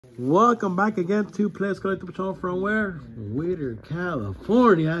Welcome back again to Playdays Collectibles channel from where? Whittier,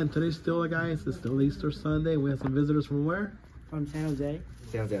 California. And today's still, guys, it's still Easter Sunday. We have some visitors from where? From San Jose.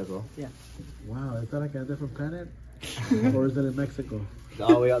 San Jose as well. Yeah. Wow, is that like a different planet? Or is it in Mexico? It's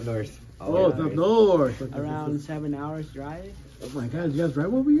all the way up north. It's up north. Okay, Around 7 hours drive. Oh my God, you guys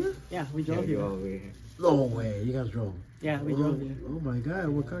drive over here? Yeah, we drove here. Over here. No way, you guys drove. Yeah, we drove here. Oh my God,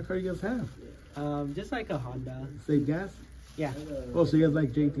 what kind of car you guys have? Just like a Honda. Save gas? Yeah. Oh, so you guys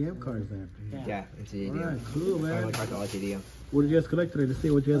like JDM cars then? Yeah, it's JDM. Alright, cool, man. I talk all JDM. What did you guys collect today? Let's see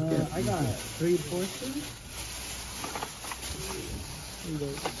what you guys get. I got 3 Porsches.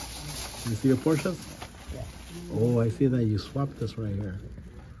 You see your Porsches? Yeah. Oh, I see that you swapped this right here.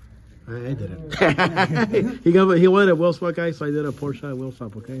 I didn't. he wanted a wheel swap, guys, so I did a Porsche wheel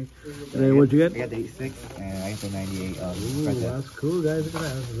swap, okay? And then what'd you get? I got the 86 and I got the 98. Ooh, that's cool, guys. Look at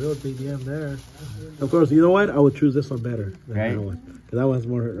that. That's a real JDM there. Of course, you know what? I would choose this one better than right? that one. Because that one has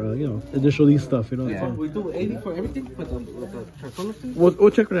more, initially stuff, you know. Yeah. So We do 80 for everything with the transformers.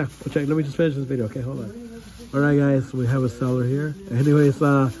 we'll check it out. We'll check. Let me just finish this video, okay? Hold on. All right, guys. We have a seller here. Anyways,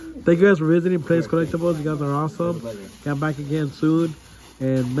 thank you guys for visiting Playdays Collectibles. You guys are awesome. Come back again soon.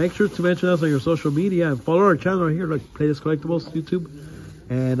 And make sure to mention us on your social media and follow our channel right here, like Playdays Collectibles YouTube.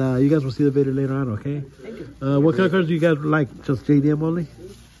 And you guys will see the video later on, okay? Thank you. What kind of cars do you guys like? Just JDM only?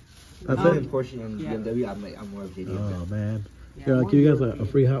 That's it? Porsche and BMW, I'm more of JDM. Oh, man. Here, I'll give you guys a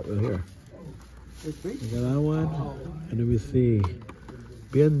free Hot Wheel here. It's free? You got that one. And let me see.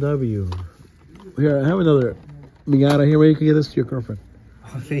 BMW. Here, I have another Miata here where you can get this to your girlfriend.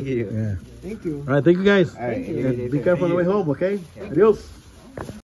 Oh, thank you. Yeah. Thank you. All right, thank you guys. All right. And be careful on the way home, okay? Yeah. Adios.